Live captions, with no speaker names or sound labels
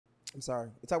I'm sorry.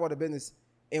 We talk about the business,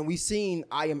 and we seen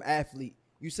I Am Athlete.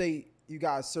 You say you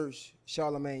guys search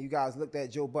Charlemagne. You guys looked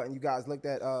at Joe Budden. You guys looked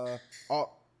at all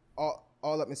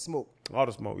up in smoke. All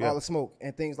the smoke, yeah. All the smoke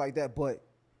and things like that. But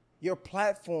your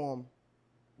platform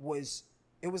was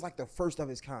like the first of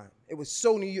its kind. It was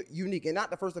so unique, and not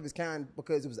the first of its kind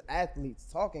because it was athletes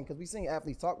talking. Because we seen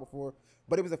athletes talk before,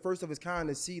 but it was the first of its kind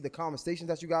to see the conversations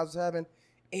that you guys was having,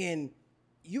 and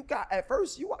you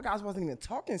guys wasn't even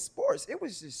talking sports. It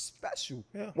was just special.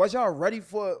 Yeah. Was y'all ready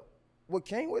for what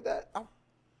came with that?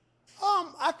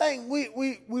 I think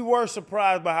we were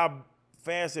surprised by how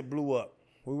fast it blew up.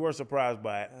 We were surprised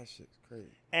by it. That shit's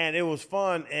crazy. And it was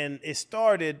fun, and it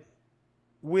started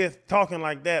with talking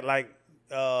like that, like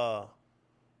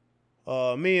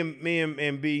me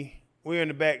and B, we're in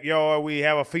the backyard, we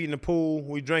have our feet in the pool,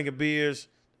 we drinking beers,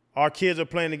 our kids are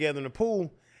playing together in the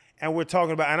pool, and we're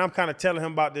talking about, and I'm kind of telling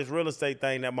him about this real estate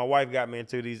thing that my wife got me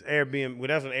into, these Airbnb. Well,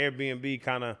 that's when Airbnb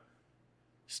kind of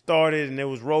started and it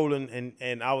was rolling,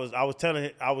 and I was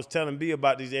telling B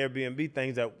about these Airbnb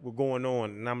things that were going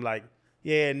on, and I'm like,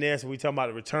 yeah, and this, we talking about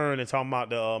the return and talking about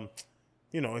the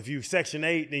if you Section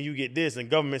 8, then you get this, and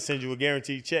government sends you a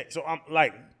guaranteed check. So I'm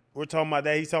like, we're talking about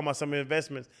that. He's talking about some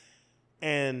investments,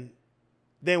 and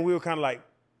then we were kind of like,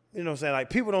 you know what I'm saying, like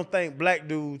people don't think black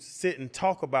dudes sit and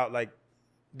talk about like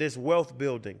this wealth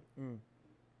building.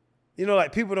 You know,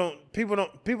 like people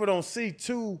don't see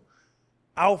two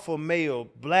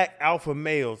black alpha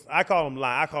males. I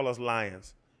call us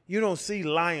lions. You don't see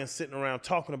lions sitting around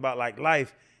talking about like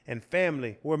life and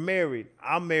family. We're married.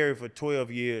 I'm married for 12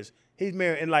 years. He's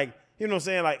married, and like, you know what I'm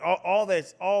saying, like all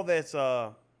that's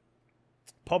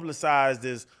publicized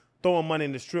is throwing money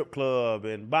in the strip club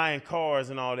and buying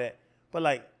cars and all that. But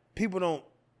like people don't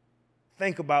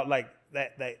think about like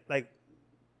that like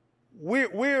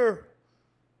we're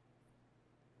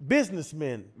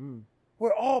businessmen.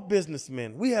 We're all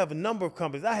businessmen. We have a number of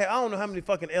companies. I don't know how many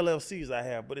fucking LLCs I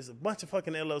have, but it's a bunch of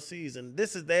fucking LLCs, and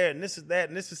this is there, and this is that,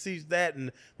 and this is that,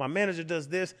 and my manager does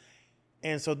this.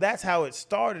 And so that's how it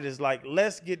started, is like,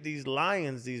 let's get these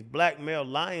lions, these black male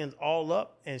lions, all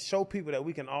up and show people that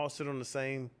we can all sit on the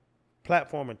same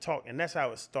platform and talk. And that's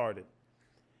how it started.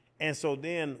 And so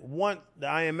then once the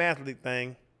I Am Athlete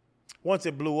thing, once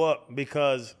it blew up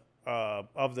because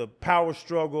of the power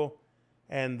struggle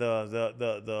and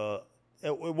it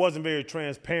wasn't very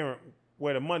transparent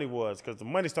where the money was, because the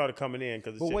money started coming in.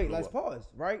 But wait, let's pause,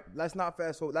 right? Let's not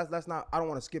fast forward. Let's not, I don't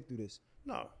want to skip through this.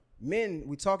 No. Men,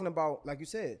 we're talking about, like you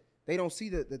said, they don't see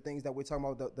the things that we're talking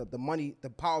about, the money, the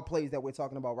power plays that we're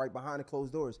talking about right behind the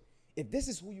closed doors. If this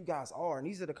is who you guys are and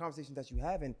these are the conversations that you're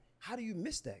having, how do you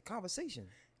miss that conversation?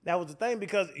 That was the thing,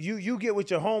 because you get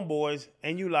with your homeboys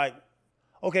and you like,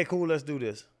 okay, cool, let's do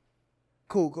this.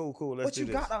 Cool, let's do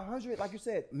this. But you got 100, like you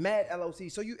said, mad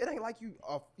LLC. So it ain't like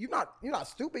you're not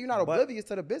stupid, you're not oblivious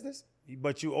to the business.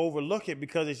 But you overlook it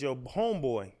because it's your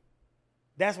homeboy.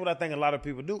 That's what I think a lot of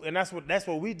people do, and that's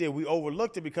what we did. We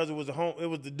overlooked it because it was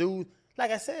the dude. Like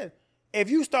I said, if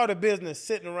you start a business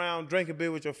sitting around drinking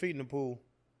beer with your feet in the pool,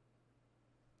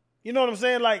 you know what I'm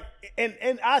saying? Like,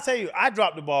 and I tell you, I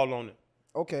dropped the ball on it.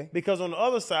 Okay. Because on the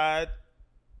other side,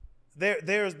 I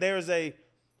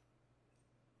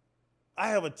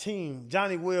have a team.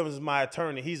 Johnny Williams is my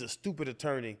attorney. He's a stupid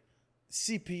attorney.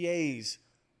 CPAs.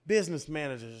 Business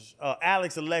managers,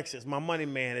 Alex Alexis, my money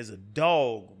man, is a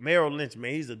dog. Merrill Lynch,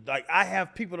 man, I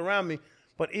have people around me.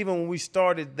 But even when we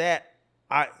started that,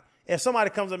 if somebody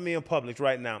comes up to me in Publix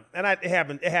right now, and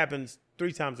it happens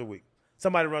 3 times a week.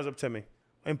 Somebody runs up to me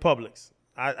in Publix.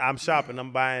 I'm shopping,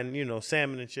 I'm buying,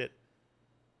 salmon and shit.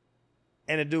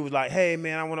 And the dude was like, hey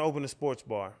man, I want to open a sports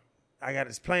bar. I got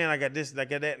this plan, I got this, I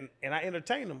got that, and I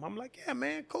entertain them. I'm like, yeah,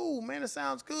 man, cool, man, it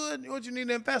sounds good. What, you need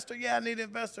an investor? Yeah, I need an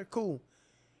investor, cool.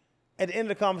 At the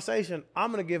end of the conversation,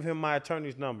 I'm going to give him my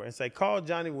attorney's number and say, call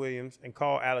Johnny Williams and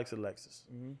call Alex Alexis.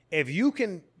 Mm-hmm. If you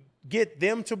can get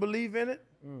them to believe in it,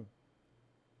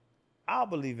 I'll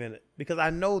believe in it, because I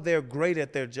know they're great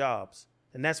at their jobs.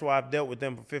 And that's why I've dealt with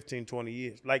them for 15, 20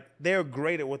 years. Like, they're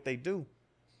great at what they do.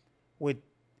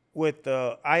 With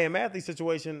the I Am Athlete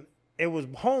situation, it was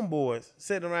homeboys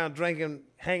sitting around drinking,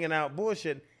 hanging out,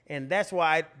 bullshit. And that's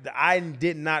why I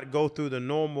did not go through the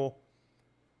normal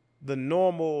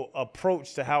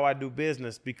approach to how I do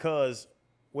business, because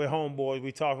we're homeboys,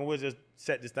 we talking, we'll just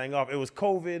set this thing off. It was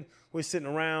COVID, we're sitting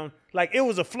around. Like, it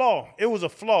was a flaw. It was a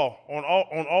flaw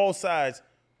on all sides.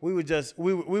 We were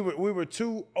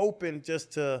too open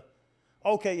just to,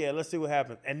 okay, yeah, let's see what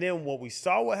happens. And then what we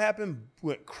saw what happened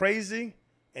went crazy,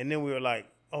 and then we were like,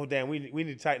 oh damn, we need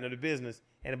to tighten up the business.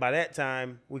 And by that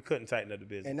time, we couldn't tighten up the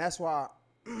business. And that's why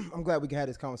I'm glad we could have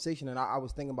this conversation. And I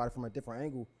was thinking about it from a different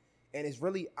angle. and it's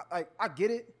really I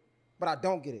get it, but I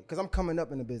don't get it because I'm coming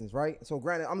up in the business, right? So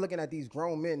granted, I'm looking at these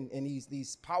grown men and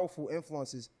these powerful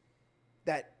influences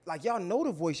that like y'all know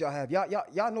the voice y'all have,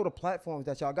 y'all know the platforms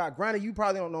that y'all got. Granted, you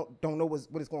probably don't know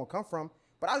what it's going to come from,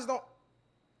 but I just don't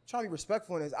try to be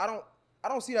respectful in this. I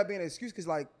don't see that being an excuse because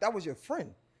like that was your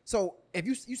friend. So if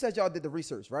you said y'all did the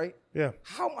research, right? Yeah.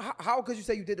 How could you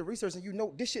say you did the research and you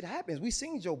know this shit happens? We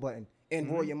seen Joe Budden and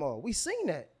Roy Yamal. We seen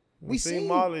that. We seen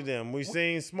Marley them. We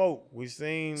seen Smoke. We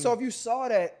seen. So if you saw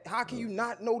that, how can you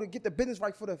not know to get the business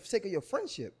right for the sake of your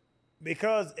friendship?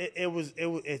 Because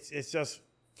it's just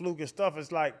fluke stuff.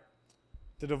 It's like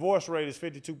the divorce rate is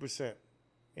 52%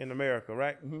 in America,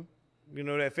 right? Mm-hmm. You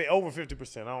know that over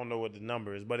 50%. I don't know what the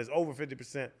number is, but it's over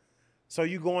 50%. So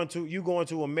you go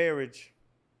into a marriage.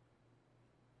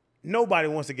 Nobody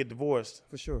wants to get divorced.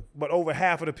 For sure. But over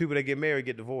half of the people that get married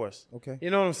get divorced. Okay. You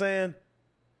know what I'm saying?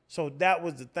 So that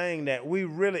was the thing that we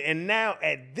really, and now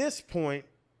at this point,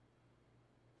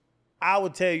 I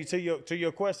would tell you to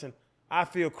your question, I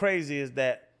feel crazy is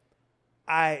that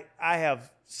I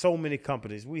have so many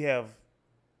companies. We have,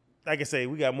 like I say,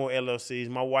 we got more LLCs.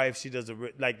 My wife, she does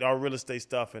like our real estate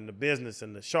stuff and the business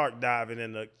and the shark diving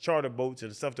and the charter boats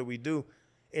and the stuff that we do.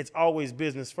 It's always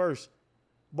business first.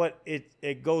 But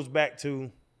it goes back to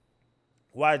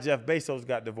why Jeff Bezos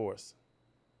got divorced.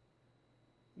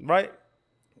 Right?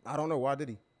 I don't know. Why did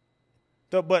he?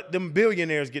 But them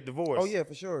billionaires get divorced. Oh, yeah,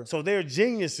 for sure. So they're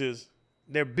geniuses.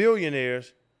 They're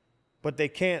billionaires, but they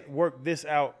can't work this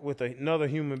out with another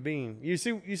human being. You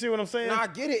see what I'm saying? No, I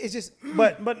get it. It's just.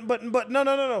 But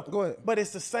no. Go ahead. But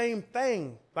it's the same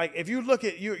thing. Like if you look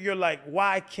at you're like,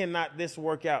 why cannot this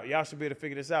work out? Y'all should be able to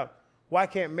figure this out. Why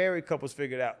can't married couples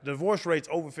figure it out? Divorce rate's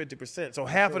over 50%. So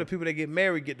half of the people that get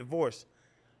married get divorced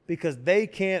because they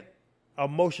can't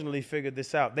emotionally figure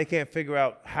this out. They can't figure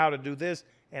out how to do this.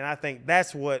 And I think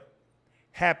that's what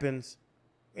happens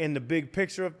in the big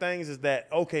picture of things is that,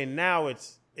 okay, now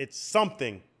it's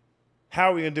something.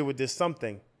 How are we going to deal with this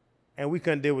something? And we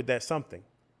couldn't deal with that something.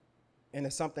 And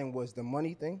the something was the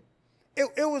money thing? It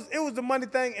was the money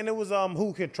thing, and it was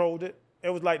who controlled it. It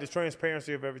was like the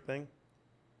transparency of everything.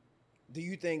 Do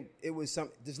you think it was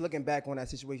just looking back on that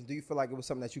situation, do you feel like it was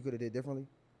something that you could have did differently?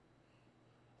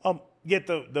 Get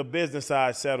the business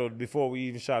side settled before we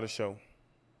even shot a show.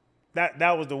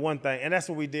 That was the one thing. And that's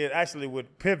what we did actually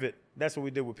with Pivot. That's what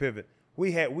we did with Pivot.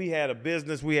 We had a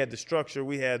business, we had the structure,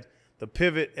 we had the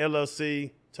Pivot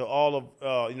LLC to all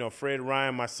of Fred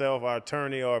Ryan, myself, our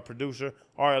attorney, our producer,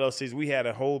 our LLCs. We had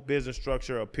a whole business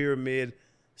structure, a pyramid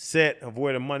set of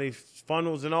where the money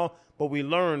funnels and all. But we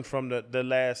learned from the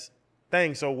last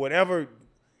thing. So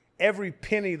every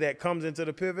penny that comes into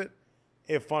the Pivot,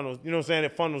 it funnels, you know what I'm saying?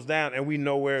 It funnels down and we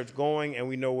know where it's going and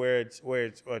we know where it's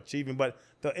achieving. But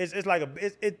it's like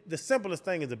the simplest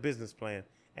thing is a business plan.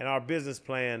 And our business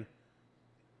plan,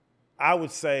 I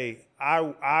would say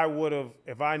I would have,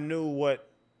 if I knew what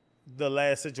the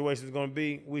last situation was going to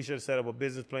be, we should have set up a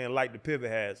business plan like the Pivot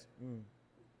has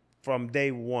from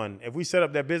day one. If we set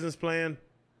up that business plan,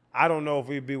 I don't know if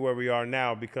we'd be where we are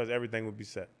now because everything would be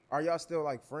set. Are y'all still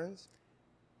like friends?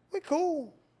 We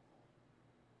cool.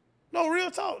 No,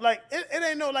 real talk. Like it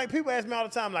ain't no like people ask me all the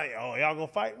time, like, oh, y'all gonna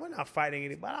fight? We're not fighting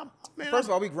anybody. First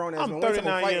of all, we grown as men. I'm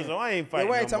 39 years old. I ain't fighting.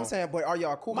 Yeah, no more. I'm saying, but are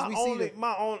y'all cool?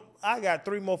 I got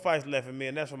 3 more fights left in me,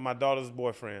 and that's with my daughter's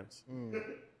boyfriends.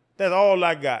 That's all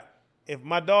I got. If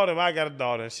I got a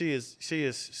daughter, and she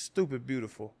is stupid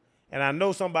beautiful, and I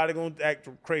know somebody gonna act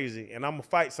crazy, and I'm gonna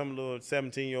fight some little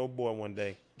 17-year-old boy one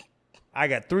day. I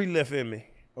got 3 left in me.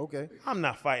 Okay. I'm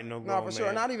not fighting no grown man. No, for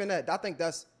sure. Not even that. I think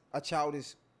that's a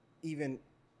childish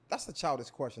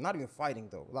question. Not even fighting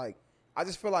though. Like, I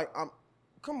just feel like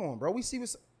come on, bro. We see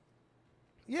what's.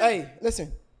 Yeah. Hey,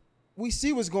 listen. We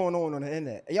see what's going on the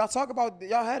internet. Y'all talk about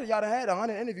y'all had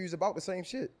 100 interviews about the same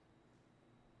shit.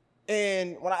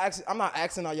 And when I'm not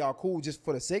asking are y'all cool just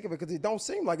for the sake of it, because it don't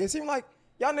seem like it. Seems like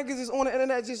y'all niggas is on the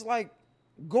internet just like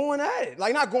going at it.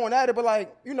 Like not going at it, but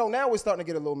like, now it's starting to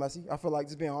get a little messy. I feel like,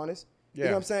 just being honest. Yeah.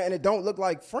 You know what I'm saying? And it don't look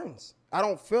like friends. I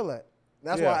don't feel that.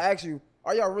 That's why I asked you,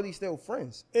 are y'all really still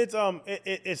friends?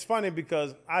 It's funny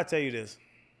because I tell you this.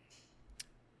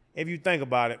 If you think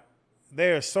about it,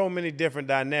 there are so many different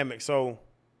dynamics. So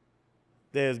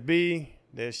there's B,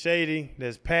 there's Shady,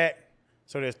 there's Pat.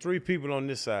 So there's 3 people on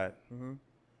this side. Mm-hmm.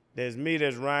 There's me,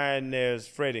 there's Ryan, there's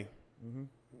Freddie.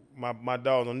 Mm-hmm. My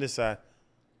dog's on this side.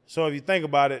 So if you think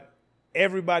about it,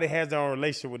 everybody has their own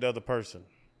relationship with the other person.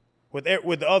 With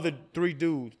the other 3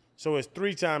 dudes. So it's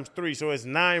 3 times 3. So it's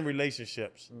 9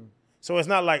 relationships. So it's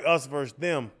not like us versus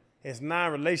them. It's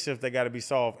 9 relationships that got to be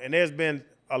solved. And there's been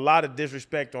a lot of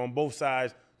disrespect on both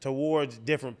sides towards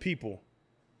different people.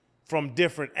 from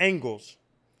different angles.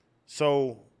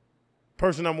 So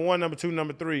person number one, number two,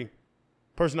 number three.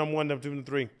 Person number one, number two, number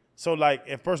three. So like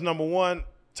if person number one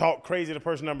talk crazy to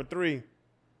person number three,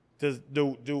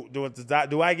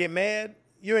 do I get mad?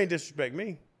 You ain't disrespect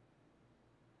me.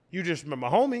 You disrespect my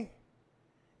homie.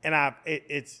 And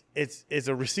it's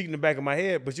a receipt in the back of my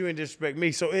head, but you ain't disrespect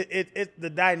me. So it's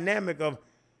the dynamic of,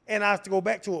 and I have to go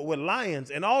back to it with lions.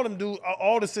 And all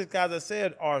the 6 guys I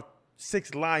said are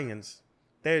 6 lions.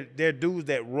 They're dudes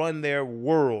that run their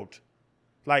world.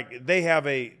 Like they're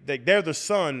the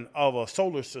sun of a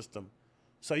solar system.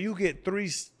 So you get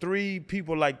three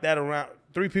people like that around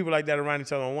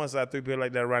each other on one side, 3 people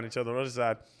like that around each other on the other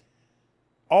side.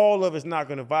 All of it's not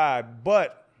going to vibe.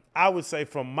 But I would say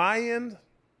from my end,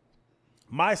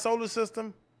 my solar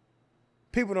system,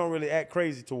 people don't really act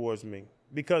crazy towards me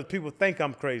because people think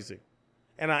I'm crazy,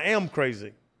 and I am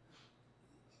crazy.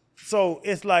 So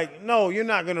it's like, no, you're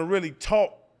not going to really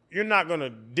talk. You're not going to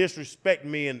disrespect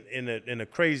me in a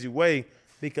crazy way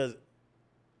because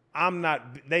I'm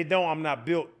not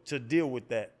built to deal with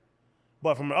that.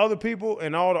 But from other people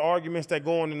and all the arguments that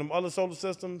go on in them other solar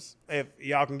systems, if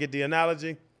y'all can get the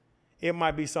analogy, it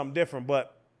might be something different.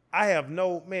 But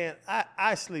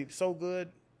I sleep so good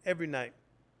every night.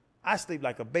 I sleep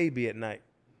like a baby at night.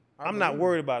 I'm not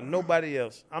worried about nobody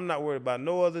else. I'm not worried about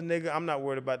no other nigga. I'm not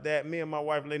worried about that. Me and my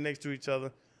wife lay next to each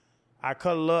other. I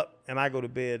cuddle up and I go to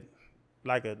bed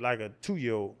like a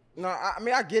 2-year-old. No,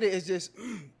 I get it. It's just,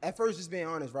 at first, just being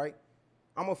honest, right?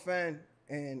 I'm a fan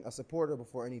and a supporter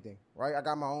before anything, right? I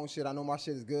got my own shit. I know my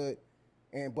shit is good.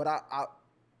 But I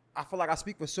feel like I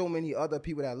speak for so many other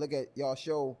people that look at y'all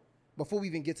show before we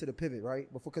even get to the pivot, right?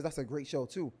 Because that's a great show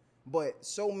too. But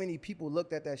so many people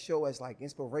looked at that show as like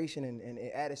inspiration and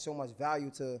it added so much value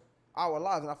to our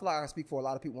lives. And I feel like I speak for a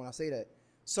lot of people when I say that.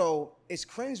 So it's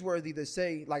cringeworthy to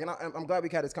say, like, and I'm glad we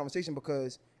had this conversation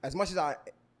because as much as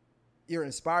you're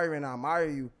inspiring, I admire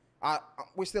you,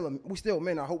 we're still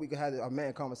men. I hope we could have a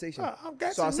man conversation.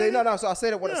 So I say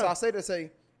to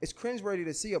say it's cringeworthy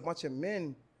to see a bunch of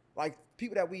men, like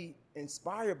people that we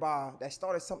inspired by, that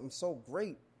started something so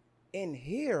great, in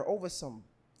here over some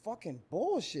fucking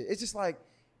bullshit. It's just like,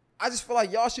 I just feel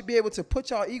like y'all should be able to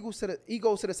put y'all egos to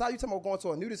the side. You talking about going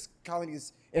to a nudist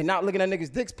colonies and not looking at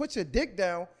niggas' dicks. Put your dick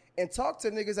down and talk to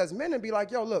niggas as men and be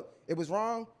like, yo, look, it was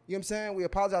wrong. You know what I'm saying? We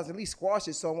apologize. At least squash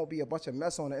it so it won't be a bunch of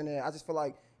mess on the internet. I just feel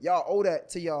like y'all owe that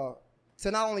to y'all,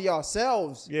 to not only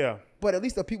yourselves, yeah, but at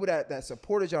least the people that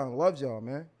supported y'all and loved y'all,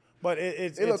 man. But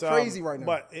it looks crazy right now.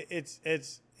 But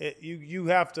you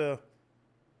have to.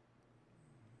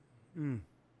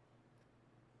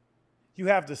 You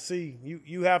have to see,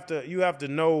 you have to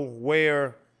know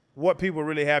what people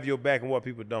really have your back and what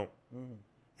people don't. Mm-hmm.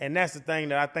 And that's the thing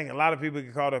that I think a lot of people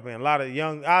get caught up in. A lot of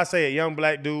young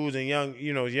black dudes and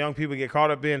young people get caught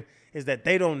up in is that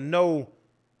they don't know,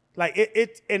 like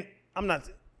and I'm not,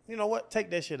 you know what?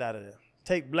 Take that shit out of there.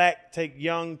 Take black, take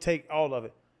young, take all of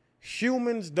it.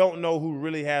 Humans don't know who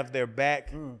really have their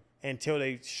back until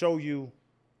they show you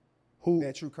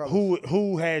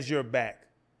who has your back.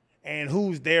 And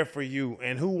who's there for you,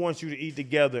 and who wants you to eat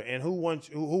together, and who wants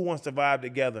to vibe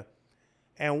together.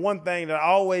 And one thing that I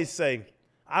always say,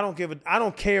 I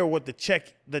don't care what the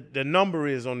check, the number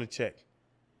is on the check.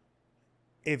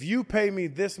 If you pay me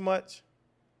this much,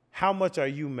 how much are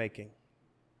you making?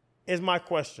 Is my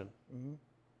question. Mm-hmm.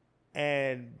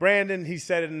 And Brandon, he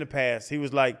said it in the past. He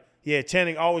was like, yeah,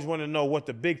 Channing always wanted to know what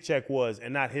the big check was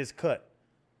and not his cut.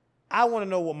 I want to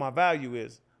know what my value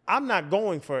is. I'm not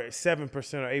going for 7%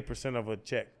 or 8% of a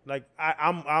check. Like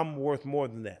I'm worth more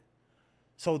than that.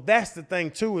 So that's the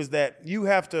thing too, is that you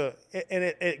have to, and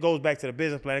it goes back to the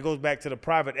business plan. It goes back to the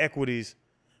private equities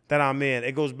that I'm in.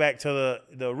 It goes back to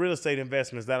the real estate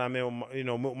investments that I'm in.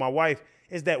 With my wife,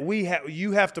 is that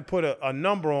you have to put a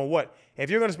number on what, if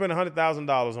you're going to spend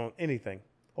 $100,000 on anything,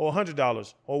 or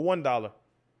 $100 or $1,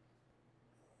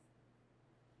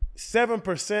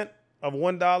 7% of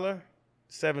 $1.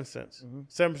 7 cents.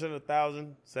 7% of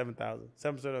 1,000, 7,000.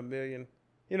 7% of a million.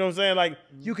 You know what I'm saying? Like,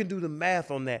 you can do the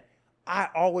math on that. I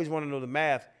always want to know the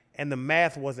math, and the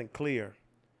math wasn't clear.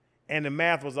 And the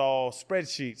math was all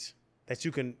spreadsheets that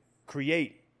you can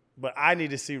create, but I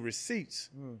need to see receipts.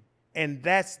 And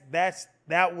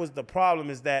that was the problem,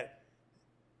 is that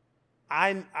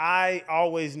I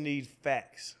always need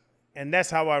facts. And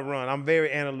that's how I run. I'm very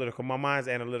analytical. My mind's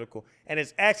analytical. And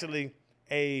it's actually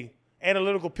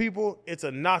analytical people, it's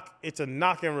a knock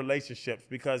in relationships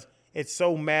because it's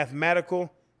so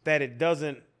mathematical that it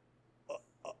doesn't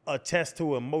attest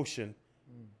to emotion.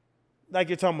 Like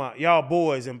you're talking about y'all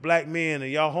boys and black men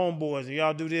and y'all homeboys and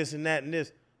y'all do this and that and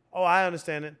this. Oh, I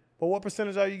understand it. But what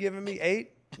percentage are you giving me? 8,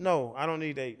 No, I don't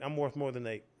need 8. I'm worth more than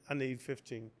 8. I need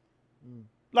 15.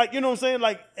 Like, you know what I'm saying?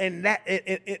 Like, and that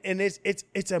and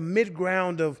it's a mid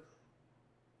ground of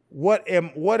what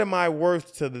am I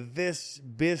worth to this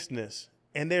business?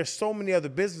 And there's so many other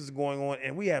businesses going on,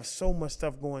 and we have so much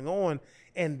stuff going on.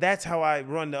 And that's how I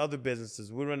run the other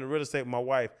businesses. We run the real estate with my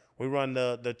wife. We run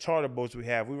the charter boats we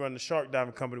have. We run the shark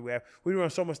diving company we have. We run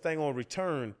so much thing on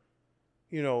return,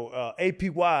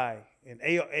 APY and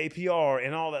APR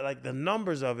and all that, like the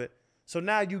numbers of it. So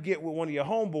now you get with one of your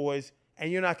homeboys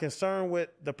and you're not concerned with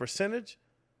the percentage.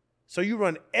 So you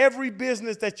run every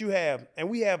business that you have, and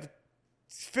we have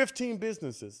 15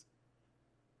 businesses.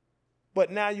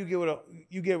 But now you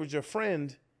get with your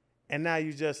friend, and now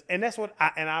and that's what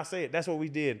I'll say it. That's what we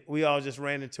did. We all just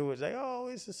ran into it. It's like, oh,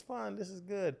 this is fun. This is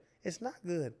good. It's not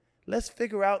good. Let's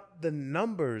figure out the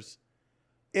numbers.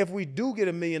 If we do get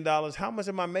 $1 million, how much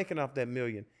am I making off that $1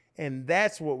 million? And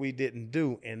that's what we didn't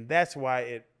do. And that's why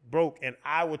it broke. And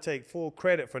I would take full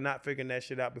credit for not figuring that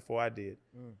shit out before I did.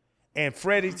 And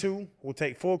Freddie, too, will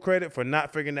take full credit for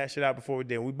not figuring that shit out before we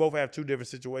did. We both have 2 different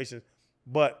situations.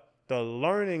 But the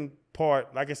learning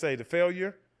part, like I say, the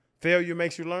failure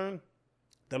makes you learn.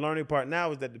 The learning part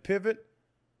now is that the pivot,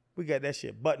 we got that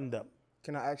shit buttoned up.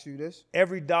 Can I ask you this?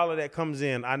 Every dollar that comes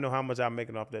in, I know how much I'm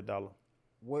making off that dollar.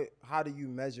 How do you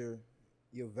measure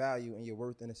your value and your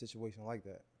worth in a situation like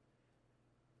that?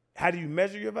 How do you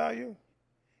measure your value?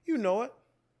 You know it.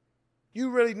 You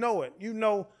really know it.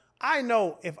 I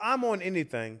know if I'm on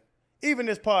anything, even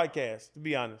this podcast, to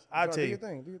be honest, I'll tell you.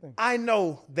 Do your thing. I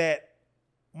know that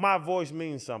my voice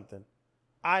means something.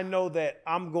 I know that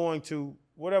I'm going to,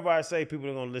 whatever I say, people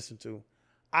are going to listen to.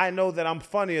 I know that I'm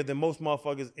funnier than most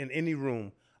motherfuckers in any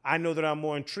room. I know that I'm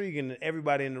more intriguing than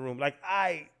everybody in the room. Like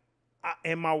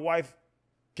and my wife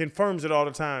confirms it all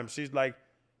the time. She's like,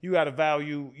 you got to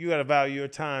value your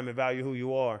time and value who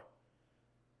you are.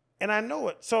 And I know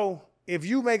it. So if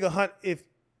you make if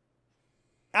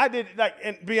I did, like,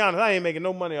 and be honest, I ain't making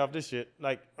no money off this shit.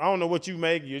 Like, I don't know what you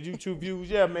make, your YouTube views.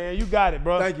 Yeah, man, you got it,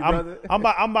 bro. Thank you, brother.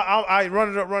 I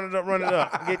run it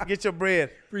up. Get your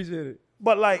bread. Appreciate it.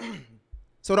 But like,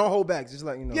 so don't hold back. Just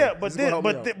let you know. Yeah, but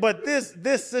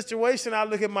this situation, I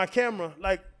look at my camera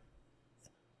like,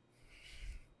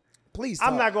 please talk.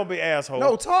 I'm not gonna be an asshole.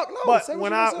 No, talk. No, but say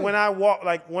when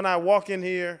what I walk in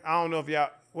here, I don't know if y'all.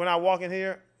 When I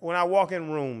walk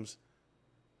in rooms,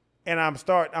 and I'm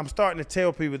starting to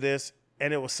tell people this,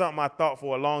 and it was something I thought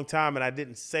for a long time, and I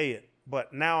didn't say it,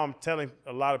 but now I'm telling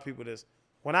a lot of people this.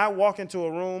 When I walk into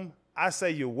a room, I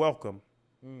say you're welcome,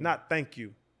 not thank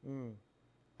you.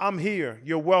 I'm here.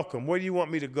 You're welcome. Where do you want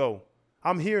me to go?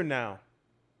 I'm here now.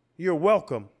 You're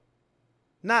welcome.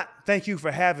 Not thank you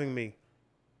for having me.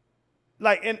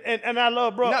 Like, and I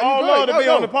love, bro. I love to be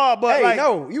on the pod, but hey,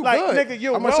 you like, good. Nigga,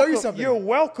 you're I'm welcome. Gonna show you something. You're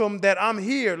welcome that I'm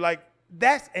here. Like,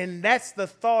 that's the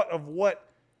thought of what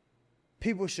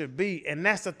people should be, and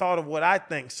that's the thought of what I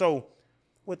think. So,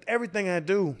 with everything I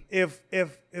do, if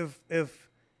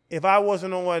I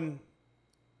wasn't on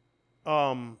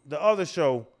the other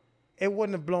show, it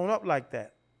wouldn't have blown up like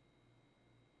that.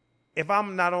 If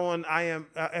I'm not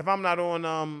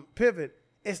on Pivot,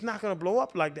 it's not going to blow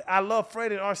up like that. I love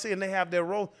Fred and RC, and they have their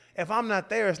role. If I'm not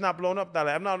there, it's not blown up like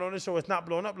that. I'm not on this show, it's not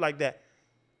blown up like that.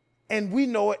 And we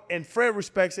know it, and Fred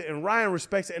respects it, and Ryan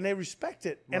respects it, and they respect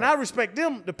it. Right. And I respect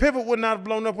them. The Pivot would not have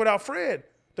blown up without Fred.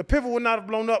 The Pivot would not have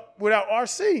blown up without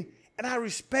RC. And I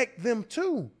respect them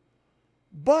too.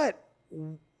 But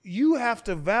you have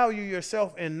to value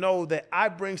yourself and know that I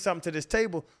bring something to this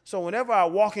table. So whenever I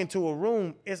walk into a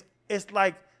room, it's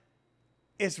like,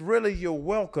 it's really you're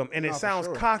welcome. And it sounds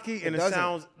cocky and it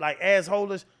sounds like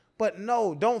assholish. But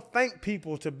no, don't thank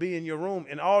people to be in your room.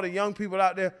 And all the young people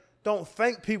out there, don't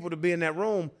thank people to be in that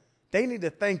room. They need to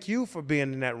thank you for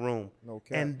being in that room.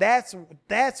 Okay. And that's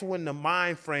when the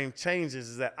mind frame changes,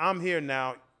 is that I'm here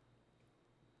now.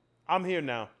 I'm here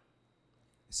now.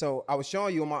 So I was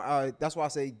showing you on my, that's why I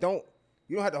say you don't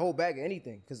have to hold back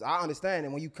anything. Because I understand.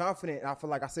 And when you're confident, and I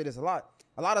feel like I say this a lot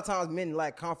of times men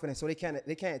lack confidence, so they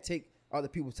can't take other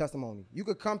people's testimony. You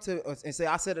could come to us and say,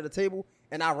 I sat at the table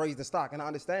and I raised the stock. And I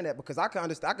understand that because I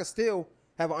can still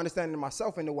have an understanding of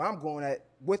myself and know where I'm going at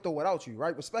with or without you,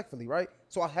 right? Respectfully, right?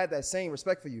 So I had that same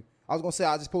respect for you. I was going to say,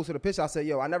 I just posted a picture. I said,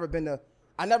 yo, I never been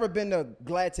the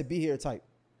glad to be here type.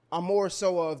 I'm more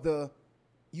so of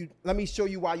let me show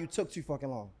you why you took too fucking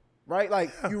long, right?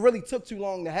 Like, you really took too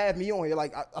long to have me on here.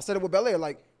 Like, I said it with Bel-Air.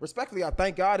 Like, respectfully, I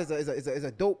thank God is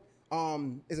a dope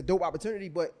opportunity,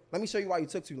 but let me show you why you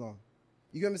took too long.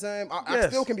 You get what I'm saying? I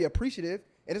still can be appreciative,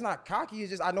 and it's not cocky.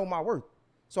 It's just I know my worth.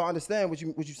 So I understand what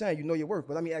you're saying. You know your worth.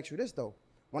 But let me ask you this, though.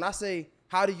 when I say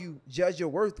how do you judge your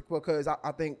worth, because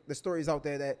I think the story is out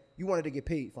there that you wanted to get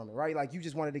paid from it, right? Like you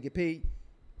just wanted to get paid.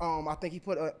 I think he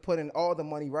put in all the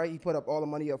money, right? He put up all the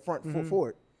money up front for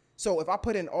it. So if I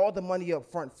put in all the money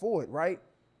up front for it, right?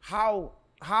 How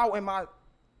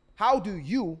do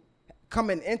you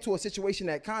coming into a situation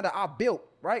that kind of I built,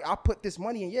 right? I put this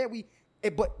money in,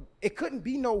 but it couldn't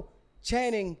be no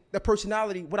Channing the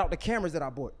personality without the cameras that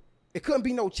I bought. It couldn't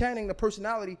be no Channing the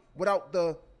personality without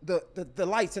the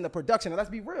lights and the production. And let's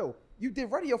be real. You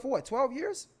did radio for what, 12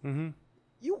 years? Mm-hmm.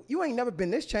 You ain't never been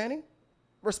this Channing.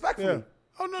 Respectfully. Yeah.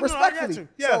 Oh, no, respectfully. I got you.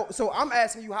 Yeah. So I'm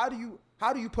asking you, how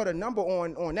do you put a number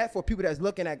on that for people that's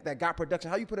looking at that got production?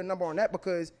 How you put a number on that?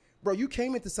 Because, bro, you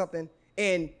came into something,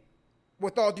 and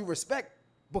with all due respect,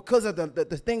 because of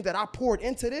the thing that I poured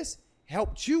into this,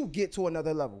 helped you get to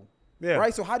another level. Yeah.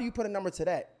 Right? So how do you put a number to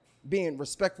that? Being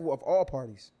respectful of all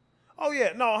parties. Oh,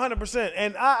 yeah. No, 100%.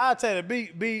 And I tell you,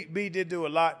 B did do a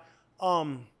lot.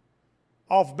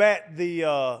 Off bat, we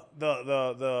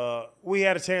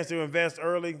had a chance to invest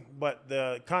early, but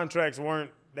the contracts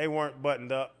weren't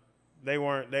buttoned up. They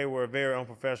were very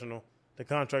unprofessional. The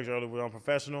contracts early were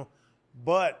unprofessional.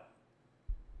 But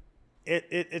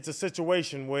it's a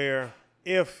situation where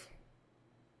if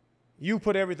you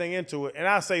put everything into it, and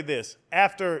I say this,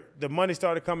 after the money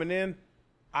started coming in,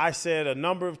 I said a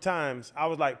number of times, I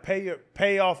was like,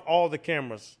 pay off all the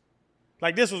cameras.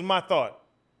 Like, this was my thought.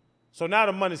 So now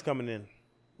the money's coming in.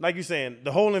 Like you're saying,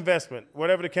 the whole investment,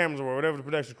 whatever the cameras were, whatever the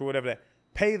production crew, whatever that,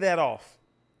 pay that off.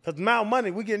 Because now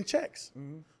money, we're getting checks.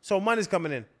 Mm-hmm. So money's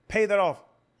coming in. Pay that off.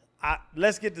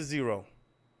 Let's get to zero.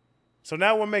 So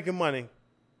now we're making money.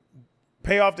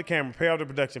 Pay off the camera, pay off the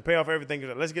production, pay off everything.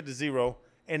 Let's get to zero.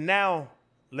 And now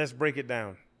let's break it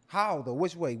down. How, though?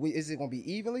 Which way? Is it going to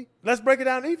be evenly? Let's break it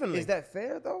down evenly. Is that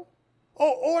fair, though?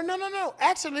 Or no.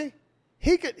 Actually,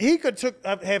 he could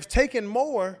have taken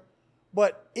more,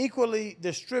 but equally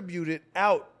distributed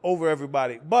out over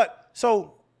everybody. But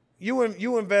so you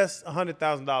invest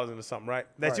 $100,000 into something, right?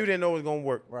 That you didn't know was going to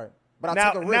work. Right. But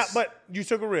I took a risk. But you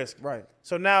took a risk. Right.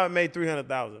 So now it made $300,000.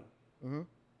 Mm-hmm.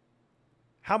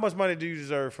 How much money do you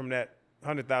deserve from that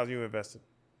 $100,000 you invested?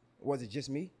 Was it just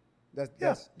me?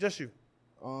 That's just you.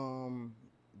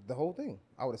 The whole thing,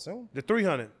 I would assume. The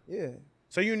 300. Yeah.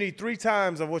 So you need 3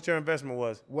 times of what your investment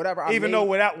was. Whatever I Even made,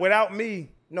 though without me,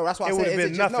 no, that's why it I would said have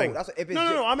been nothing.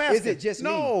 No, I'm asking. Is it just me?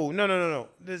 No.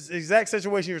 This exact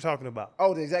situation you're talking about.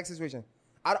 Oh, the exact situation.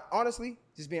 Honestly,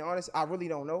 just being honest, I really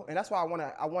don't know, and that's why I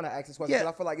wanna ask this question,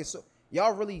 because I feel like it's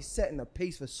y'all really setting the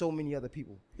pace for so many other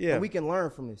people. Yeah. And we can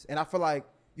learn from this. And I feel like,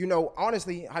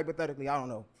 honestly, hypothetically, I don't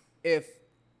know if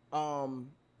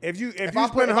you spend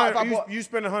 100, you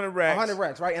spend 100 racks. 100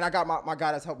 racks, right? And I got my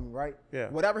guy that's helping me, right? Yeah.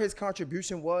 Whatever his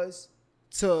contribution was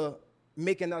to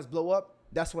making us blow up,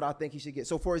 that's what I think he should get.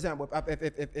 So, for example,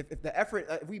 if the effort,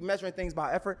 if we measuring things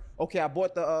by effort, okay, I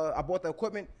bought the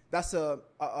equipment. That's a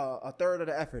third of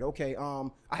the effort. Okay,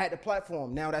 I had the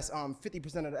platform. Now that's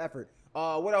 50% of the effort.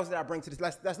 What else did I bring to this?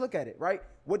 Let's look at it, right?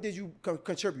 What did you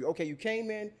contribute? Okay, you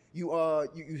came in, you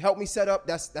helped me set up.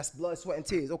 That's blood, sweat, and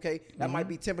tears. Okay, that might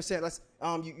be 10%. Let's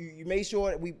you made sure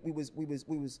that we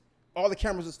was all the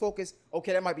cameras was focused.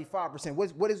 Okay, that might be 5%.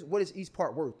 What is each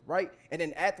part worth, right? And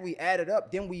then after we add it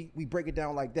up, then we break it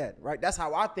down like that, right? That's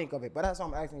how I think of it. But that's how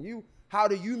I'm asking you. How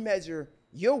do you measure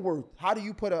your worth? How do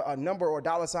you put a number or a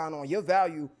dollar sign on your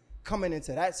value coming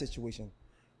into that situation?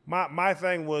 My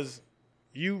thing was,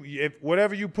 if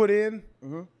whatever you put in,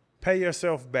 pay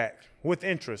yourself back with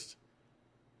interest.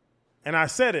 And I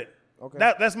said it. Okay.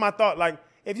 That's my thought. Like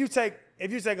if you take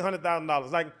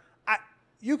 $100,000, like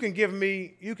you can give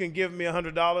me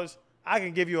 $100. I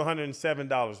can give you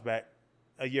 $107 back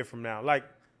a year from now. Like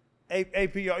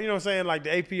APR, you know what I'm saying? Like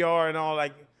the APR and all.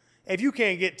 Like if you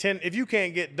can't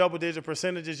get double-digit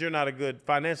percentages, you're not a good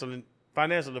financial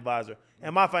advisor.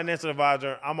 And my financial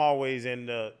advisor, I'm always in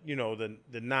the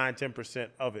 9-10%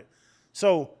 of it.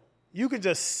 So you can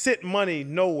just sit money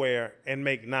nowhere and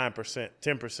make 9%,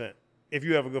 10% if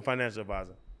you have a good financial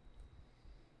advisor.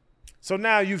 So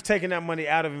now you've taken that money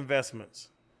out of investments.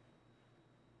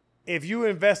 If you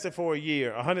invested for a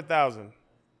year, $100,000,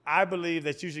 I believe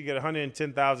that you should get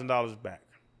 $110,000 back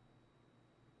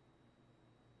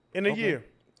in a year.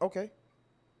 Okay.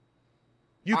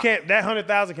 You can't. That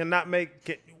 $100,000 cannot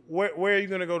make. Where are you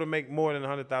going to go to make more than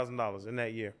 $100,000 in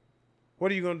that year?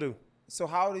 What are you going to do? So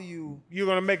how do you? You're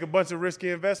going to make a bunch of risky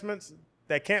investments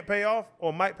that can't pay off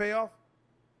or might pay off?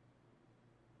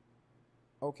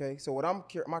 Okay. So what I'm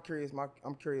curious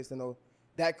to know.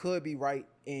 That could be right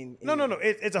in No.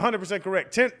 It's 100%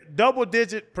 correct.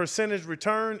 Double-digit percentage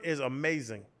return is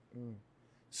amazing.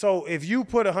 So if you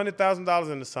put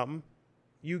 $100,000 into something,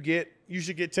 you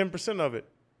should get 10% of it.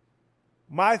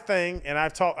 My thing, and I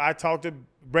talked to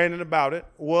Brandon about it,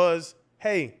 was,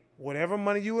 hey, whatever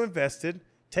money you invested,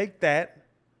 take that,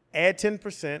 add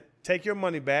 10%, take your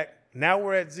money back. Now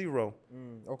we're at zero.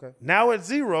 Okay. Now at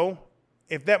zero,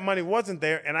 if that money wasn't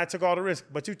there and I took all the risk,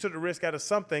 but you took the risk out of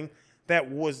something that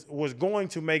was going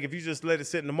to make, if you just let it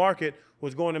sit in the market,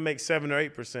 was going to make 7 or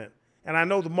 8%. And I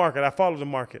know the market. I follow the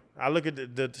market. I look at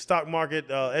the stock market,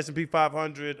 S&P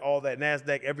 500, all that,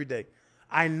 NASDAQ every day.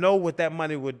 I know what that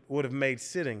money would have made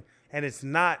sitting, and it's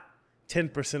not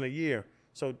 10% a year.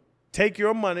 So take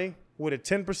your money with a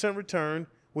 10% return,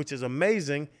 which is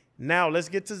amazing. Now let's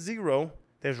get to zero.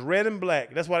 There's red and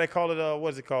black. That's why they call it,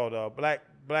 what is it called?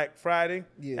 Black Friday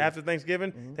after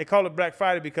Thanksgiving. Mm-hmm. They call it Black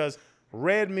Friday because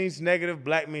red means negative,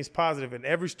 black means positive, and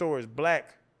every store is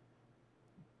black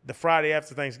the Friday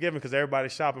after Thanksgiving because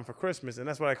everybody's shopping for Christmas, and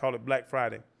that's why I call it Black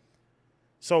Friday.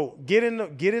 So get in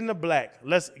the black.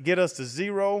 Let's get us to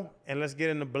zero, and let's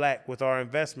get in the black with our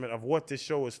investment of what this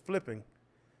show is flipping.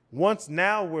 Once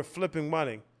now we're flipping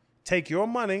money. Take your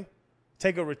money,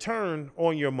 take a return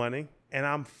on your money, and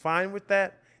I'm fine with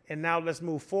that. And now let's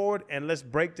move forward and let's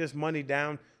break this money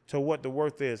down to what the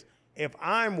worth is. If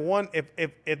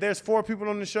there's 4 people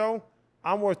on the show,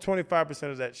 I'm worth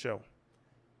 25% of that show.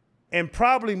 And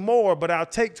probably more, but I'll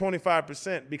take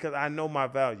 25% because I know my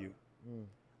value.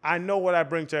 I know what I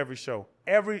bring to every show.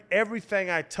 Everything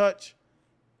I touch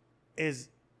is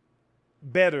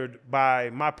bettered by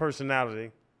my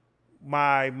personality,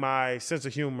 my sense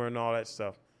of humor and all that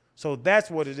stuff. So that's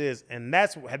what it is. And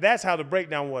that's how the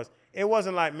breakdown was. It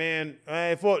wasn't like, man,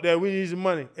 fuck that, we need some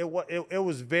money. It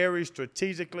was very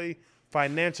strategically,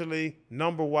 financially,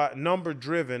 number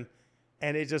driven,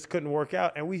 and it just couldn't work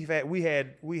out. And we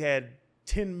had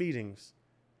 10 meetings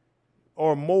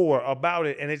or more about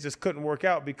it, and it just couldn't work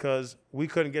out because we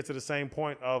couldn't get to the same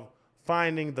point of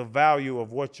finding the value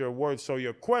of what you're worth. So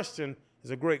your question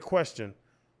is a great question,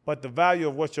 but the value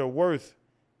of what you're worth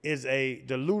is a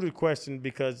diluted question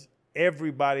because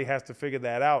everybody has to figure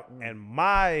that out. And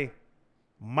my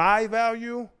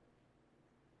value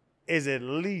is at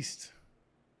least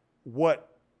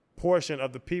what portion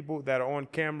of the people that are on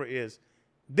camera is.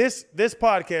 This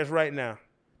podcast right now,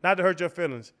 not to hurt your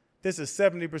feelings, this is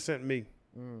 70% me,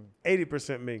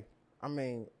 80% me. I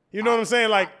mean, you know what I'm saying?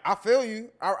 Like, I feel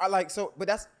you. I like, so, but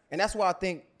that's why I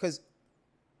think, because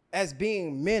as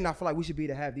being men, I feel like we should be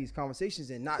able to have these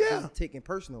conversations and not just take it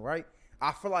personal, right?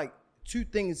 I feel like 2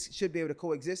 things should be able to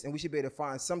coexist, and we should be able to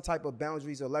find some type of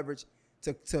boundaries or leverage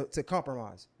to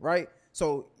compromise, right?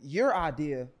 So your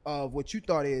idea of what you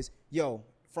thought is,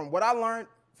 from what I learned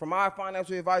from my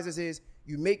financial advisors is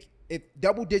if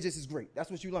double digits is great. That's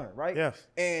what you learned, right? Yes.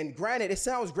 And granted, it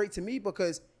sounds great to me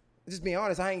because, just being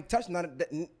honest, I ain't touched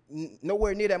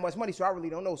nowhere near that much money, so I really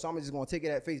don't know. So I'm just going to take it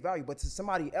at face value. But to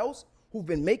somebody else who've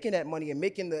been making that money and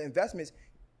making the investments,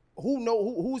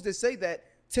 who's to say that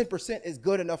 10% is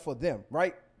good enough for them,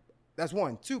 right? That's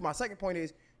one. 2, my second point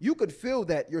is you could feel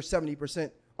that you're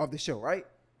 70% of the show, right?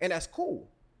 And that's cool.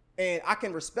 And I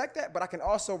can respect that, but I can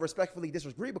also respectfully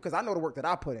disagree because I know the work that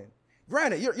I put in.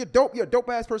 Granted, you're dope. You're a dope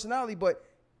ass personality, but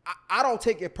I don't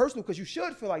take it personal because you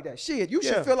should feel like that. Shit, you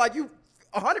should feel like you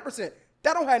 100%.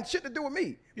 That don't have shit to do with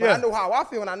me. But I know how I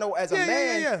feel, and I know as a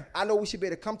man, I know we should be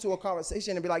able to come to a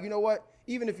conversation and be like, you know what?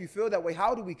 Even if you feel that way,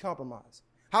 how do we compromise?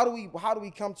 How do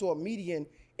we come to a median?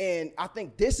 And I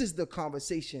think this is the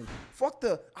conversation. Fuck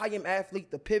the I am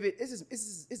athlete, the pivot.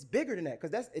 It's bigger than that,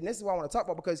 this is what I want to talk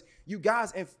about, because you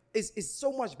guys, it's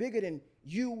so much bigger than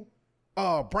you.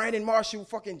 Brandon Marshall,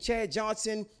 fucking Chad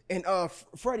Johnson, and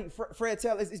Fred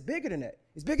Taylor. It's bigger than that.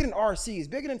 It's bigger than RC. It's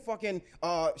bigger than fucking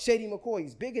Shady McCoy.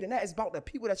 It's bigger than that. It's about the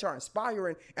people that you're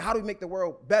inspiring and how do we make the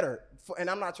world better. And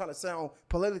I'm not trying to sound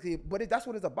politically, but that's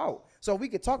what it's about. So we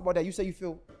could talk about that. You say you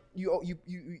feel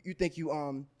you think you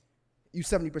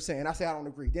 70%, and I say I don't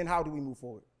agree. Then how do we move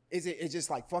forward? It's just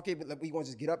like fuck it, but we want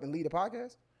to just get up and lead a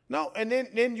podcast? No, and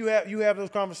then you have those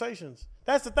conversations.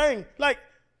 That's the thing. Like,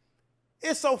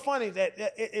 it's so funny that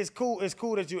it's cool. It's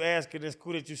cool that you ask it. It's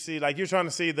cool that you see. Like, you're trying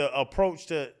to see the approach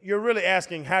to. You're really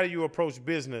asking, how do you approach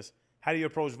business? How do you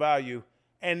approach value?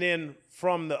 And then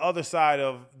from the other side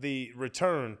of the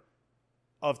return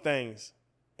of things,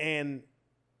 and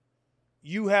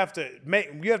you have to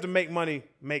make money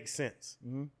make sense.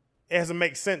 Mm-hmm. It has to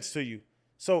make sense to you.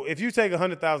 So if you take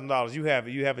 $100,000, you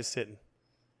have it sitting.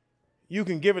 You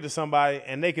can give it to somebody,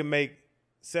 and they can make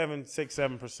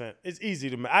 7%. It's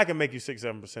easy to make. I can make you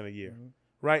 6-7% a year,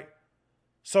 right?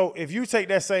 So if you take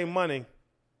that same money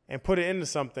and put it into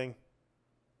something,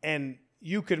 and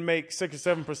you can make 6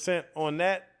 or 7% on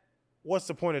that, what's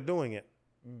the point of doing it?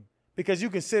 Because you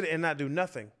can sit and not do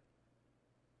nothing.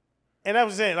 And I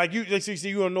was saying, like you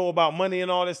don't know about money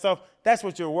and all this stuff. That's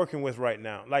what you're working with right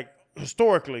now. Like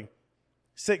historically,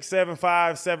 5 to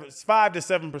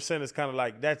 7% is kind of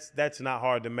like that's not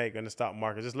hard to make in the stock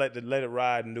market. Just let it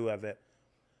ride and do that.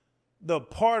 The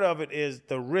part of it is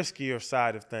the riskier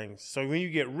side of things. So when you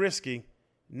get risky,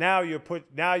 now you're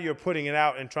putting it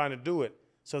out and trying to do it.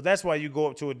 So that's why you go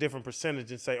up to a different percentage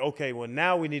and say, okay, well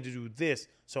now we need to do this.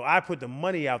 So I put the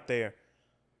money out there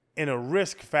in a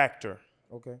risk factor.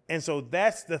 Okay. And so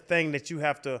that's the thing that you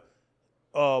have to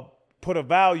put a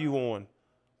value on.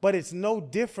 But it's no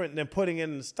different than putting it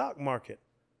in the stock market.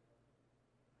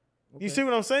 Okay. You see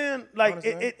what I'm saying? Like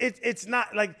it's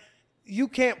not like you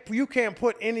can't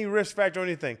put any risk factor on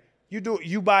anything.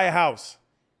 You buy a house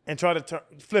and try to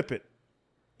flip it.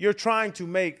 You're trying to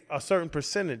make a certain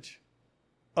percentage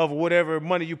of whatever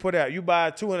money you put out. You buy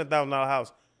a $200,000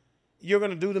 house. You're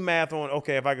going to do the math on,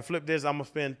 okay, if I can flip this, I'm going to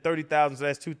spend $30,000, so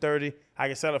that's $230. I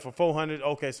can sell it for $400.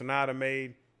 Okay, so now I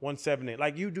made $170.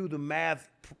 Like you do the math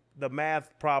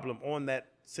problem on that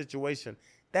situation.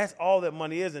 That's all that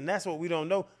money is, and that's what we don't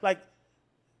know. Like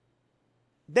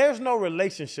there's no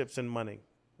relationships in money.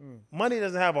 Money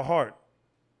doesn't have a heart.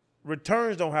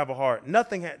 Returns don't have a heart.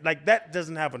 Nothing like that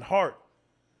doesn't have a heart.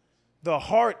 The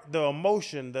heart, the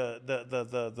emotion,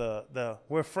 the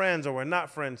we're friends or we're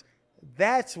not friends.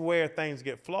 That's where things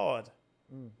get flawed.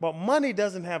 But money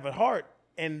doesn't have a heart.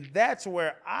 And that's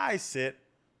where I sit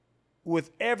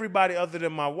with everybody other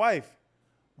than my wife.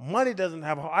 Money doesn't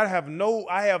have a heart. I have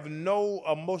no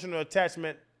emotional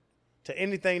attachment to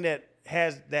anything that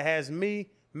has me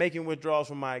making withdrawals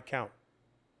from my account.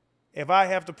 If I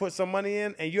have to put some money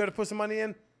in and you have to put some money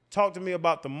in, talk to me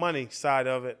about the money side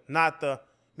of it, not the,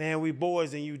 man, we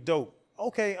boys and you dope.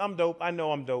 Okay, I'm dope. I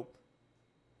know I'm dope.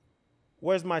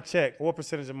 Where's my check? What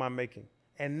percentage am I making?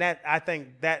 And I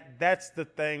think that's the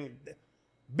thing.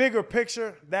 Bigger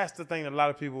picture, that's the thing that a lot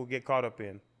of people get caught up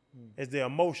in, is the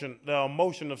emotion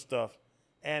of stuff.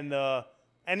 And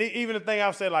even the thing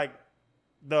I've said, like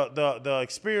the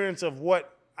experience of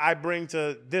what I bring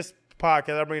to this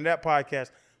podcast, I bring that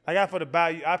podcast. Like I put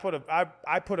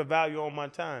a value on my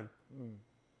time.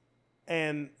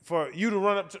 And for you to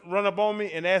run up on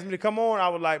me and ask me to come on, I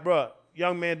was like, bruh,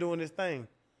 young man doing this thing.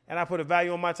 And I put a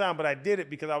value on my time, but I did it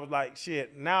because I was like,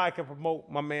 shit, now I can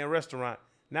promote my man restaurant.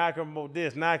 Now I can promote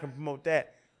this. Now I can promote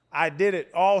that. I did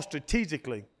it all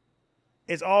strategically.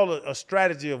 It's all a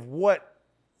strategy of what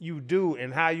you do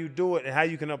and how you do it and how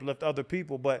you can uplift other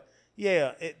people. But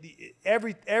yeah,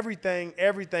 everything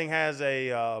has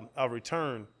a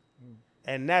return.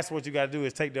 And that's what you got to do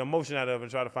is take the emotion out of it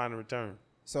and try to find a return.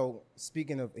 So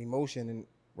speaking of emotion, and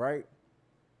right,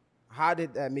 how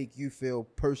did that make you feel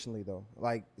personally, though?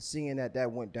 Like seeing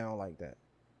that went down like that,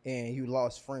 and you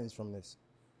lost friends from this.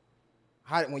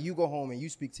 When you go home and you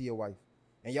speak to your wife,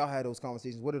 and y'all had those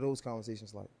conversations, what are those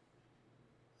conversations like?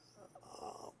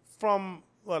 From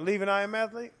what, leaving I Am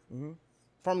Athlete? Mm-hmm.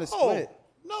 From the split?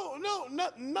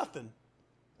 Nothing.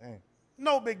 Dang.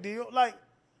 No big deal. Like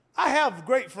I have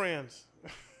great friends.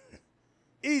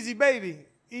 Easy baby,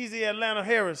 Easy Atlanta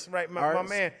Harris, right? My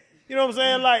man. You know what I'm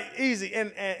saying? Like Easy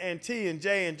and T and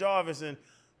J and Jarvis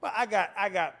but I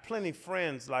got plenty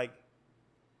friends. Like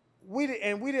we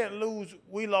didn't lose.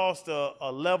 We lost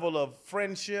a level of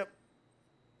friendship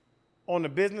on the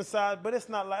business side, but it's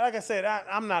not like I said.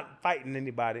 I'm not fighting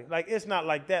anybody. Like it's not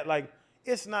like that. Like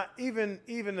it's not even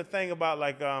the thing about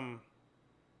like the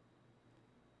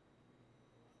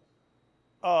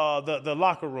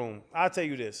locker room. I'll tell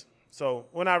you this. So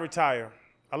when I retire,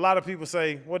 a lot of people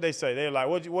say, what they say? They're like,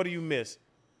 what do you miss?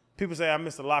 People say, I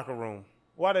miss the locker room.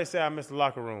 Why they say I miss the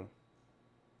locker room?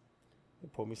 They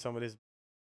pour me some of this.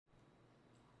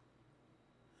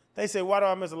 They say, why do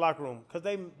I miss the locker room? Because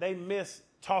they miss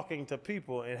talking to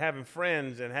people and having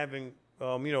friends and having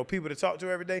people to talk to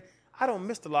every day. I don't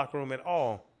miss the locker room at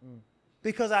all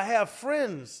because I have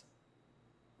friends.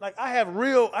 Like I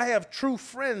have true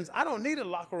friends. I don't need a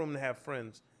locker room to have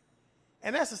friends.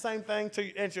 And that's the same thing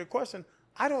to answer your question.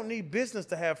 I don't need business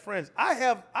to have friends. I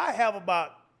have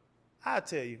about, I'll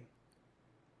tell you,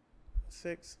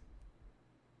 6.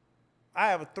 I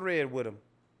have a thread with them.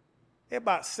 They're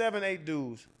about 7, 8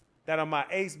 dudes that are my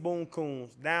ace boom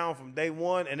coons down from day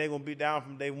one, and they're going to be down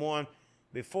from day one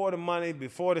before the money,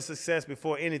 before the success,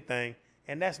 before anything.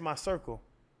 And that's my circle.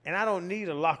 And I don't need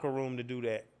a locker room to do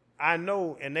that. I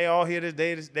know, and they all here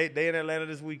this day, they in Atlanta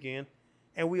this weekend,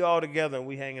 and we all together and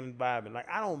we hanging and vibing. Like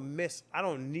I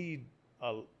don't need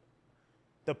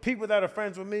the people that are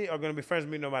friends with me are going to be friends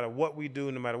with me no matter what we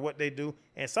do, no matter what they do.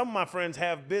 And some of my friends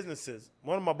have businesses.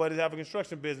 One of my buddies have a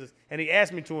construction business, and he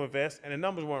asked me to invest, and the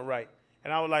numbers weren't right.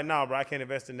 And I was like, nah, bro, I can't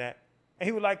invest in that. And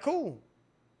he was like, cool.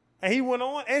 And he went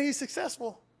on, and he's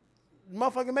successful.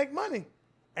 Motherfucker make money.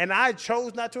 And I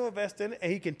chose not to invest in it,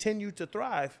 and he continued to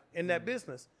thrive in that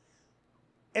business.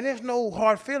 And there's no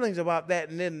hard feelings about that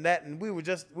and then that. And we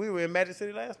were in Magic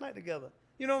City last night together.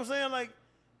 You know what I'm saying? Like,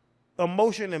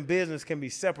 emotion and business can be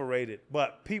separated,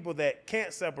 but people that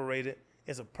can't separate it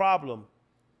is a problem.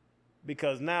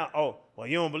 Because now, oh, well,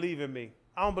 you don't believe in me.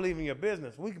 I don't believe in your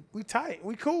business. We tight,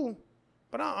 we cool,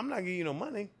 but I'm not giving you no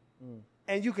money.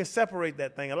 And you can separate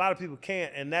that thing. A lot of people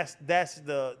can't, and that's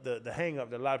the hang up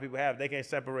that a lot of people have. They can't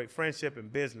separate friendship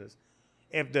and business.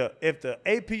 If the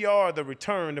APR, the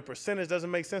return, the percentage doesn't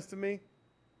make sense to me,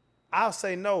 I'll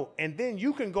say no. And then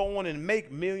you can go on and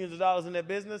make millions of dollars in that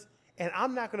business, and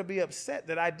I'm not going to be upset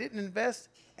that I didn't invest,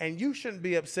 and you shouldn't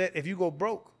be upset if you go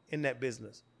broke in that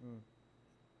business.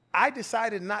 I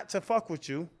decided not to fuck with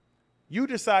you. You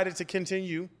decided to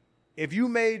continue. If you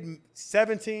made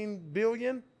 $17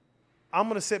 billion, I'm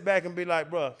going to sit back and be like,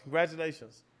 bro,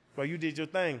 congratulations. Bro, you did your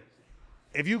thing.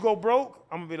 If you go broke,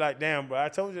 I'm going to be like, damn, bro, I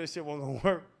told you this shit wasn't going to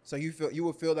work. So you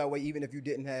would feel that way even if you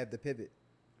didn't have the pivot?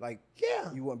 Like,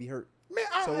 yeah, you wouldn't be hurt? Man,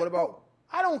 so what about...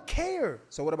 I don't care.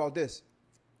 So what about this?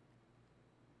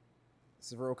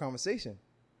 It's a real conversation.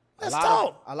 Let's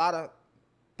talk.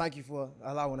 Thank you for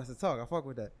allowing us to talk. I fuck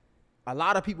with that. A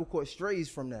lot of people caught strays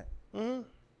from that. Mm-hmm.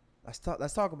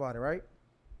 Let's talk about it, right?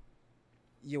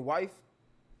 Your wife,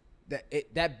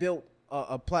 that built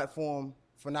a platform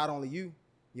for not only you,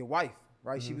 your wife,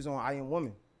 right? Mm-hmm. She was on I Am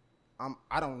Woman.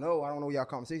 I don't know y'all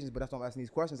conversations, but that's why I'm asking these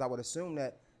questions. I would assume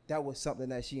that was something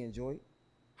that she enjoyed.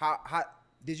 How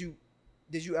did you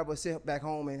ever sit back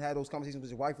home and have those conversations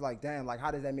with your wife? Like, damn, like how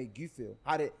did that make you feel?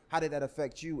 How did that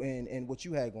affect you and what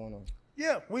you had going on?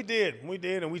 Yeah, we did,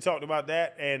 and we talked about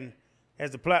that. And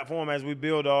as the platform, as we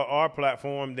build our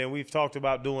platform, then we've talked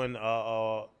about doing,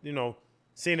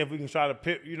 seeing if we can try to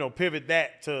pivot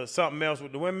that to something else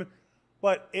with the women.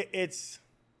 But it's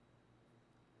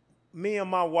me and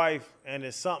my wife, and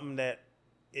it's something that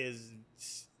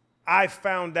I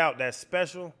found out that's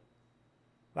special.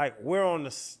 Like we're on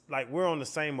the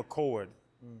same accord.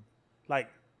 Like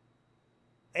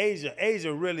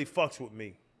Asia really fucks with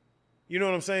me. You know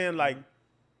what I'm saying? Like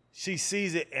she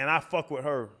sees it and I fuck with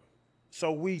her.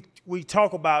 So we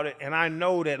talk about it, and I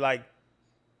know that like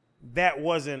that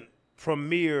wasn't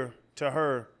premier to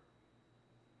her.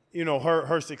 You know,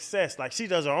 her success. Like she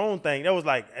does her own thing. That was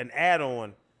like an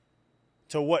add-on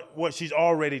to what she's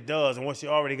already does and what she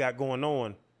already got going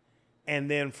on. And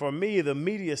then for me, the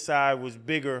media side was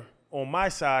bigger on my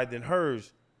side than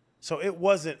hers. So it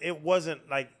wasn't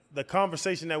like the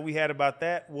conversation that we had about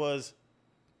that was,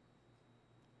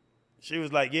 she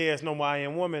was like, yeah, it's no more I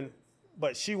Am Woman,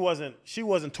 but she wasn't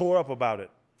tore up about it.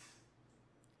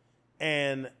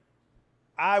 And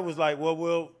I was like, well,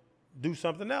 we'll do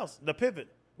something else, the pivot.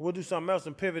 We'll do something else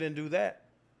and pivot and do that.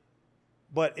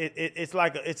 But it's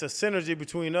like it's a synergy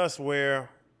between us where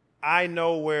I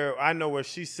know where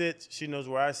she sits, she knows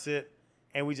where I sit,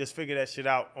 and we just figure that shit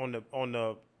out on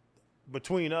the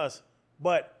between us.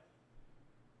 But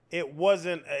it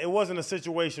wasn't a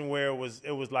situation where it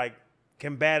was like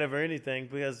combative or anything,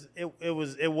 because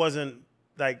it wasn't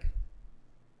like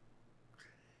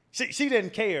she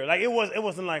didn't care. Like it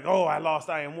wasn't like, oh, I lost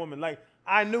I Am Woman. Like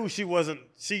I knew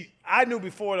I knew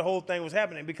before the whole thing was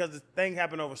happening, because the thing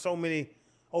happened over so many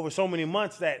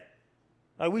months that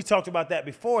like we talked about that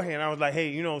beforehand. I was like, hey,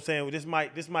 you know what I'm saying? Well,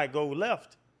 this might go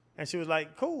left. And she was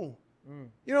like, cool.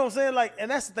 You know what I'm saying? Like, and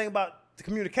that's the thing about the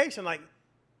communication. Like,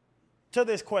 to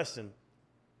this question,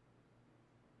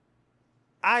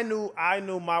 I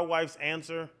knew my wife's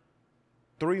answer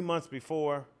 3 months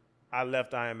before I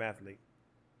left I Am Athlete,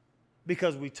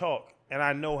 because we talk and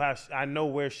I know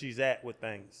where she's at with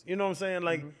things. You know what I'm saying?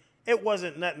 Like, it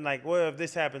wasn't nothing like, well, if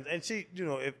this happens, and she, you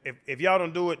know, if y'all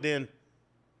don't do it, then,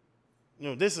 you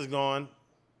know, this is gone.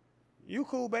 You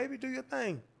cool, baby. Do your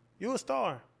thing. You a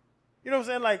star. You know what I'm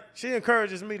saying? Like, she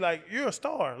encourages me, like, you're a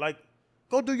star. Like,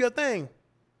 go do your thing.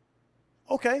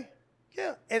 Okay.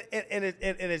 Yeah. And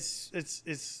it's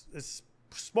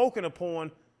spoken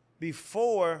upon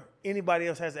before anybody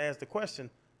else has to ask the question.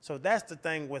 So that's the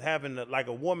thing with having like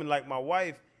a woman like my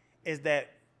wife, is that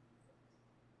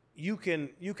you can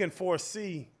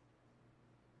foresee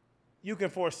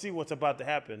what's about to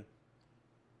happen.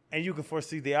 And you can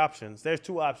foresee the options. There's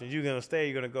 2 options. You're going to stay or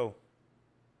you're going to go.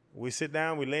 We sit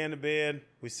down, we lay in the bed,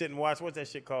 we sit and watch, what's that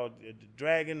shit called? The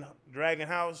Dragon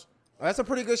House? Oh, that's a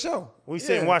pretty good show. We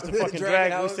sit and watch the fucking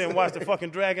Dragon. We sit and watch the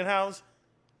fucking Dragon House.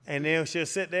 And then she'll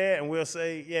sit there and we'll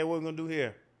say, yeah, what we're going to do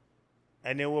here.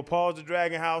 And then we'll pause the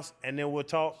Dragon House and then we'll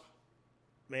talk.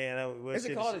 Man, is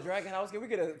it called the Dragon House? Can we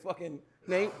get a fucking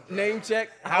name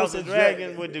check? House of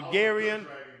Dragon with Dugarian.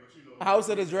 House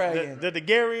of the Dragon. The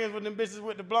Garians with them bitches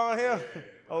with the blonde hair?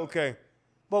 Okay.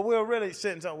 But we're really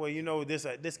sitting somewhere, you know, this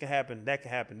can happen, that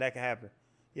can happen, that can happen.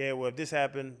 Yeah, well, if this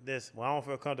happened, I don't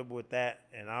feel comfortable with that,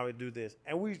 and I would do this.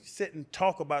 And we sit and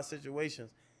talk about situations.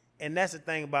 And that's the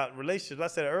thing about relationships. I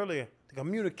said earlier, the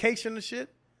communication and shit,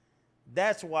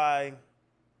 that's why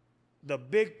the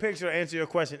big picture, to answer your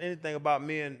question, anything about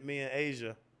me and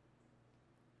Asia,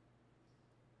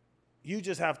 you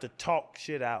just have to talk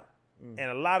shit out.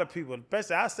 And a lot of people,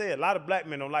 especially I say a lot of black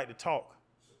men don't like to talk.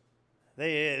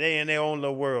 They in their own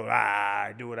little world.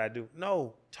 I do what I do.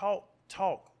 No, talk.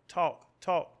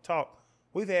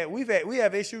 We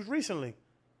have issues recently.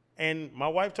 And my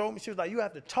wife told me, she was like, you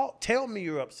have to talk. Tell me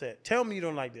you're upset. Tell me you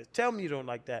don't like this. Tell me you don't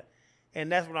like that.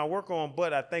 And that's what I work on.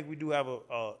 But I think we do have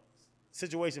a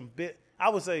situation, I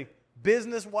would say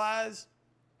business-wise,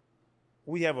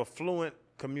 we have a fluent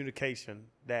communication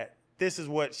that this is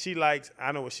what she likes.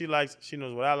 I know what she likes. She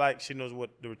knows what I like. She knows what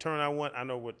the return I want. I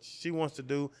know what she wants to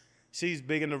do. She's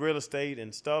big into real estate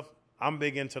and stuff. I'm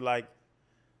big into like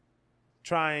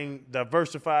trying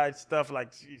diversified stuff,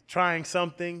 like trying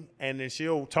something, and then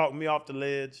she'll talk me off the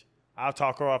ledge. I'll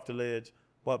talk her off the ledge.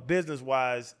 But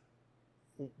business-wise,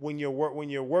 when you're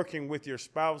working with your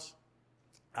spouse,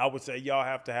 I would say y'all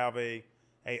have to have a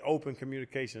open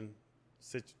communication,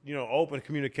 open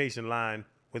communication line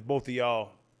with both of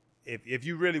y'all if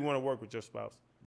you really want to work with your spouse.